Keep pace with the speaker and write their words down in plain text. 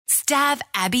Stav,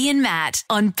 Abby and Matt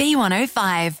on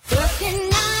B105. Working 9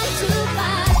 to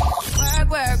 5.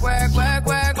 Work.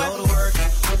 Go to work.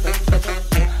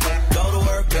 Go to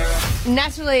work, girl.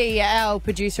 Natalie, our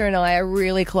producer, and I are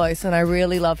really close, and I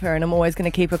really love her, and I'm always going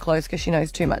to keep her close because she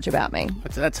knows too much about me.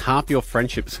 That's half your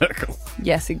friendship circle.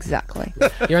 Yes, exactly.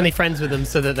 You're only friends with them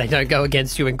so that they don't go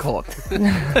against you in court.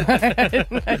 I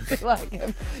do like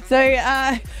him. So,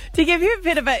 to give you a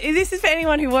bit of this is for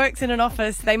anyone who works in an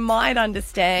office, they might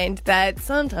understand that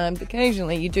sometimes,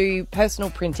 occasionally, you do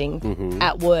personal printing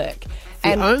at work.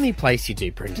 The only place you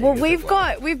do printing. Well,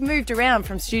 we've moved around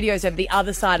from studios over the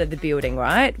other side of the building,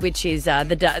 right? Which is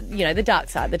the dark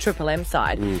side, the Triple M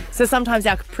side. So sometimes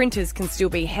our printers can still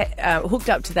be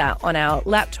hooked up to that on our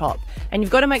laptop, and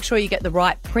you've got to make sure you get the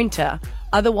right printer.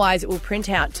 Otherwise, it will print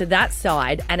out to that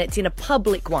side, and it's in a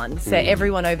public one, so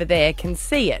everyone over there can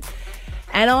see it.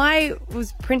 And I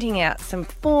was printing out some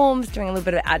forms, doing a little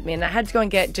bit of admin. I had to go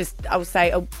and get I would say,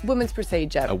 a women's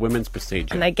procedure. A women's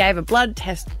procedure. And they gave a blood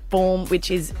test form, which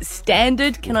is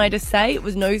standard, can I just say? It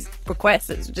was no request,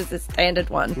 it was just a standard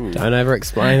one. Don't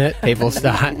over-explain it. People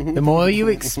start. The more you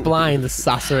explain, the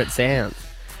susser it sounds.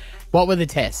 What were the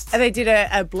tests? And they did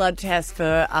a blood test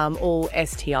for all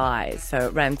STIs. So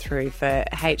it ran through for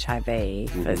HIV,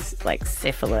 for like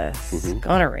syphilis,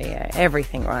 gonorrhea,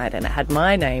 everything, right? And it had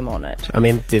my name on it. I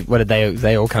mean, did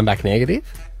they all come back negative?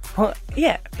 Well,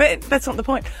 yeah, but that's not the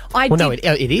point. No, it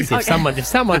is. If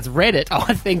someone's read it,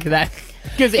 I think that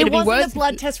because it wasn't a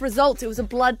blood test results. It was a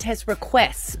blood test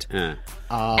request. And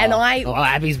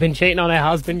Abby's been cheating on her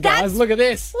husband, guys. Look at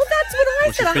this. Well, that's what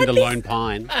I said. She's been to Lone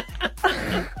Pine.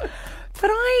 But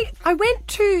I went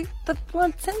to the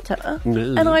blood centre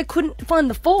and I couldn't find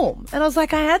the form. And I was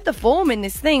like, I had the form in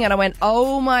this thing. And I went,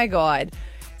 oh, my God.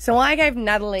 So I gave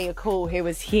Natalie a call who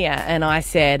was here and I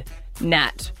said,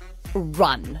 Nat,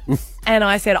 run. And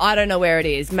I said, I don't know where it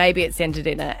is. Maybe it's centred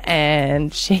in it.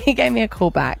 And she gave me a call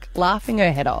back, laughing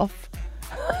her head off.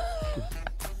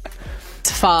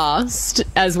 Fast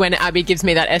as when Abby gives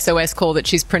me that SOS call that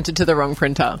she's printed to the wrong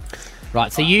printer.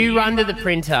 Right, so you run to the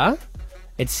printer.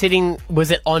 It's sitting, was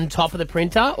it on top of the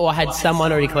printer or had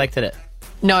someone already collected it?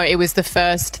 No, it was the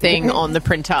first thing on the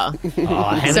printer. How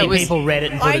many people read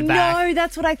it and put it back? I know,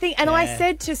 that's what I think. And I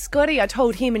said to Scotty, I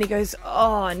told him, and he goes,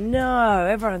 oh, no,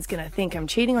 everyone's going to think I'm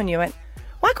cheating on you. I went,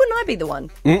 why couldn't I be the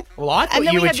one? Well, I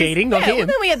thought you were cheating, not him. Well,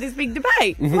 then we had this big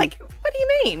debate. Like, what do you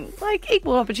mean? Like,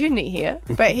 equal opportunity here.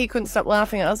 But he couldn't stop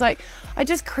laughing. And I was like, I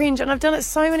just cringe. And I've done it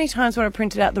so many times when I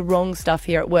printed out the wrong stuff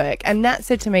here at work. And Nat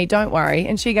said to me, don't worry.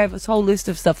 And she gave us a whole list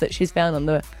of stuff that she's found on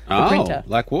the printer.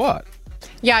 Like what?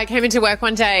 Yeah, I came into work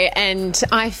one day and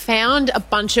I found a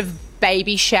bunch of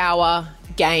baby shower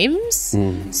games.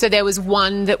 So there was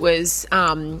one that was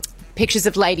pictures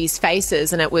of ladies'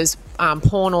 faces and it was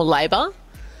porn or labour.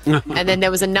 And then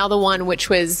there was another one which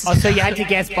was... Oh, so you had to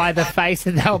guess by the face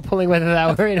that they were pulling whether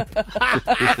they were in it.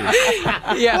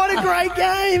 Yeah. What a great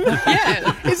game.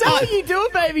 Yeah. Is that what you do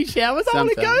at baby showers? I want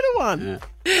to go to one. Yeah.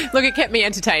 Look, it kept me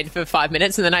entertained for 5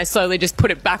 minutes and then I slowly just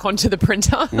put it back onto the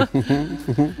printer.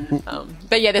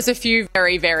 But yeah, there's a few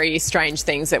very, very strange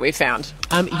things that we found.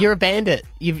 You're a bandit.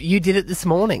 You did it this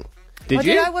morning. Did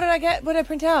you? What did I get? What did I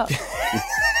print out?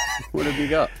 What have you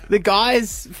got? The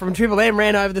guys from Triple M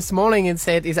ran over this morning and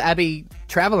said, is Abby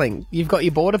travelling? You've got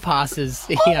your border passes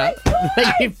here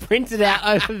that you've printed out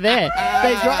over there.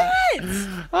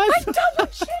 I double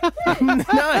checked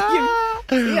that.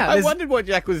 I wondered what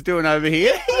Jack was doing over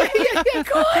here.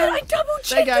 God, I double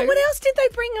checked it. What else did they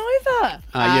bring over?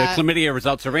 Your chlamydia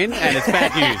results are in and it's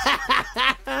bad news.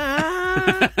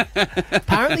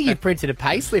 Apparently you've printed a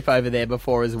payslip over there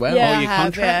before as well. Yeah, Your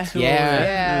contract?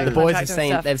 Yeah. The boys have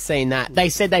seen that. They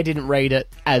said they didn't read it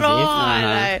as if.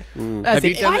 I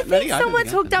think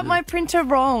someone's hooked up my printer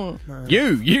wrong.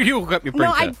 You hook up your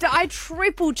printer. No, I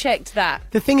triple checked that.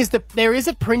 The thing is that there is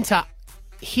a printer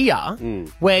here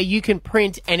where you can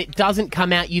print and it doesn't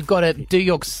come out. You've got to do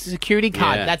your security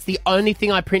card. Yeah. That's the only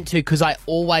thing I print to because I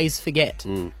always forget.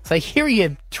 So here are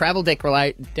your travel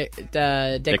declarations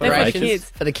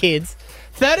for the kids.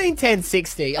 13 10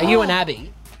 60. Are you and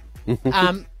Abby?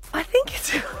 I think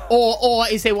it's... Or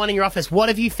is there one in your office? What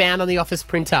have you found on the office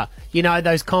printer? You know,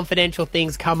 those confidential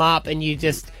things come up and you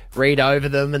just read over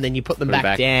them and then you put them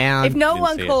back down. If no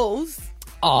one calls...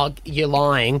 Oh, you're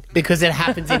lying because it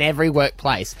happens in every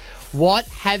workplace. What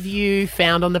have you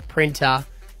found on the printer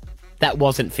that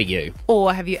wasn't for you?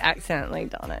 Or have you accidentally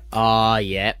done it? Oh,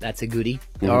 yeah, that's a goodie.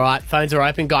 All right, phones are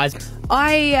open, guys.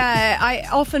 I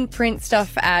often print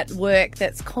stuff at work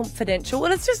that's confidential.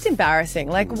 Well, it's just embarrassing.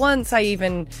 Like once I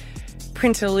even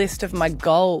print a list of my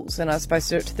goals, and I was supposed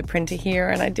to do it to the printer here,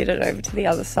 and I did it over to the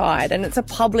other side. And it's a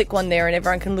public one there, and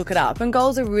everyone can look it up. And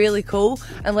goals are really cool,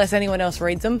 unless anyone else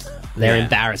reads them. They're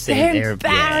embarrassing. They're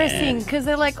embarrassing because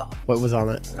they're like, What was on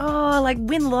it? like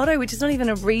win lotto, which is not even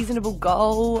a reasonable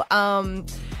goal.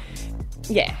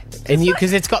 Yeah. And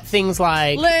because it's got things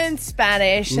like Learn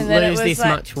Spanish, and then lose it was this like,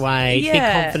 much weight, be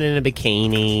confident in a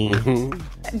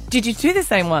bikini. Did you do the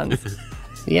same ones?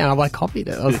 Yeah, I copied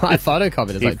it. I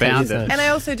photocopied it. You found it. And I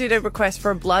also did a request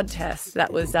for a blood test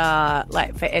that was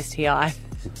like for STI.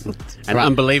 And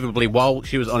unbelievably, while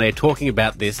she was on air talking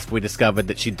about this, we discovered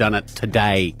that she'd done it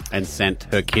today and sent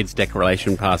her kids'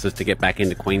 declaration passes to get back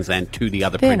into Queensland to the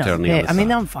other printer on the other side. I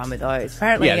mean, I'm fine with those.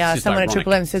 Apparently, Yeah, it's just someone ironic. at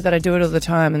Triple M said that I do it all the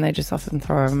time, and they just often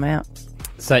throw them out.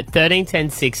 So 13 10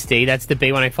 60, that's the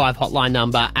B105 hotline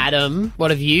number. Adam,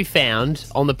 what have you found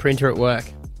on the printer at work?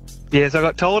 Yes, I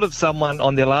got told of someone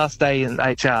on their last day in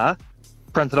HR,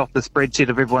 printed off the spreadsheet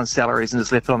of everyone's salaries and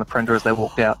just left it on the printer as they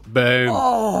walked out.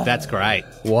 Boom. That's great.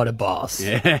 What a boss.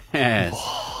 Yes.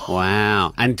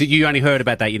 Wow. And you only heard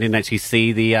about that? You didn't actually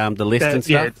see the list and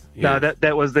stuff? No,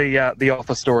 that was the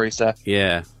office story, so.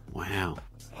 Yeah. Wow.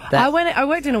 I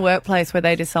worked in a workplace where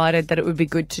they decided that it would be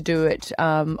good to do it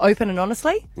open and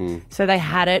honestly. So they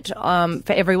had it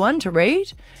for everyone to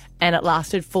read, and it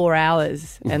lasted 4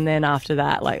 hours. And then after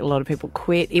that, like, a lot of people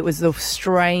quit. It was the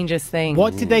strangest thing.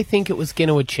 What did they think it was going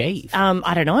to achieve?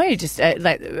 I don't know, just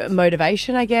like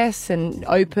motivation, I guess, and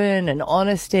open and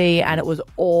honesty, and it was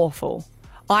awful.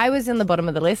 I was in the bottom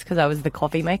of the list because I was the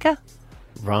coffee maker.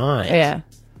 Right. Yeah.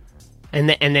 And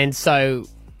then so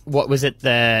what was it?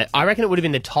 I reckon it would have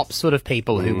been the top sort of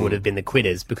people who would have been the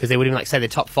quitters, because they would have been, like, say, the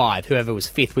top 5. Whoever was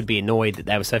 5th would be annoyed that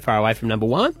they were so far away from number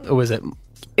 1, or was it?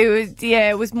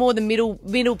 It was more the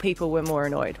middle people were more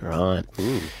annoyed. Right.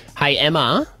 Hey,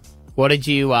 Emma, what did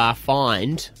you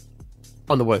find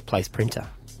on the workplace printer?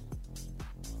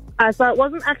 So it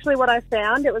wasn't actually what I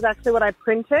found, it was actually what I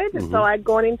printed. So I'd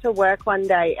gone into work one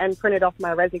day and printed off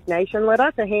my resignation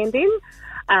letter to hand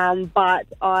in, but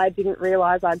I didn't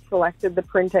realise I'd selected the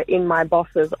printer in my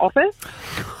boss's office.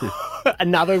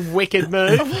 Another wicked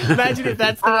move. Imagine if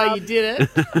that's the way you did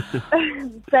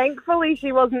it. Thankfully,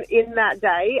 she wasn't in that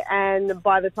day, and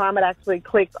by the time it actually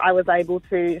clicked, I was able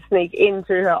to sneak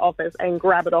into her office and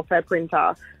grab it off her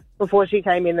printer before she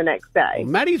came in the next day.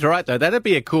 Maddie's right, though. That'd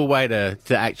be a cool way to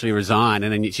actually resign,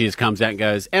 and then she just comes out and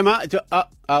goes, Emma,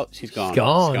 she's gone. She's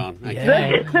gone.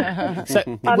 Okay. Yeah.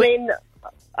 So, I mean,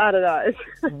 I don't know.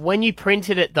 when you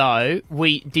printed it, though,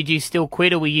 did you still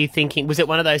quit, or were you thinking, was it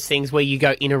one of those things where you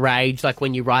go in a rage, like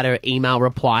when you write an email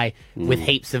reply with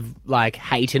heaps of, like,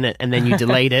 hate in it, and then you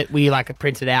delete it? Were you, like,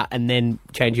 print it out and then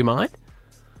change your mind?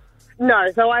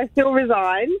 No, so I still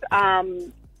resigned,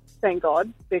 thank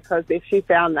God, because if she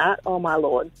found that, oh my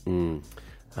Lord.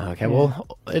 Okay, well,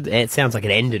 it sounds like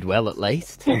it ended well, at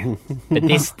least. But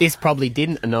this probably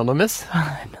didn't, Anonymous.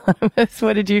 Anonymous,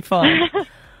 what did you find?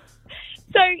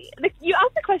 So you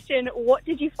asked the question, what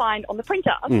did you find on the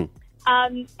printer? And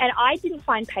I didn't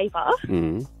find paper.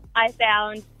 I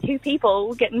found 2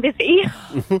 people getting busy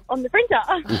on the printer.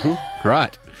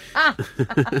 Right.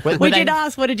 We did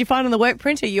ask, what did you find on the work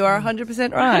printer? You are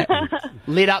 100% right.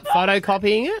 Lit up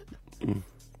photocopying it?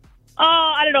 Oh,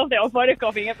 I don't know if they were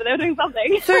photocopying it, but they were doing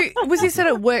something. So was this at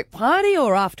a work party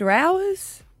or after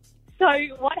hours? So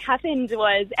what happened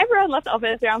was everyone left the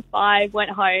office around 5, went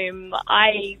home.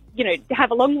 I, have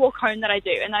a long walk home that I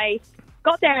do, and I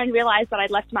got there and realised that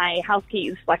I'd left my house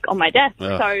keys, like, on my desk.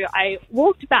 Ugh. So I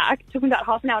walked back. It took me about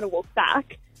half an hour to walk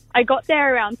back. I got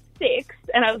there around 6,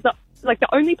 and I was,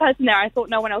 the only person there. I thought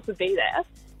no one else would be there.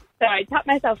 So I tapped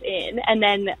myself in, and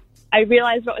then I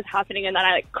realised what was happening, and then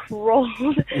I,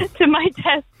 crawled to my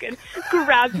desk and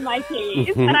grabbed my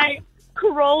keys, and I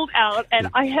crawled out, and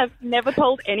I have never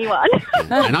told anyone.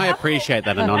 And I appreciate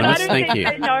that, Anonymous. And I don't Thank you.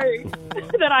 think they know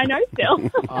that I know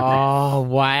still. Oh,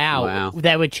 wow.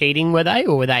 They were cheating, were they?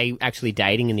 Or were they actually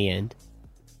dating in the end?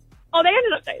 Oh, they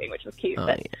ended up dating, which was cute. Oh,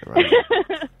 but yeah, right.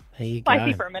 There you go.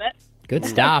 spicy for a minute. Good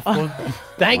stuff. Well,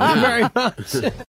 thank you very much.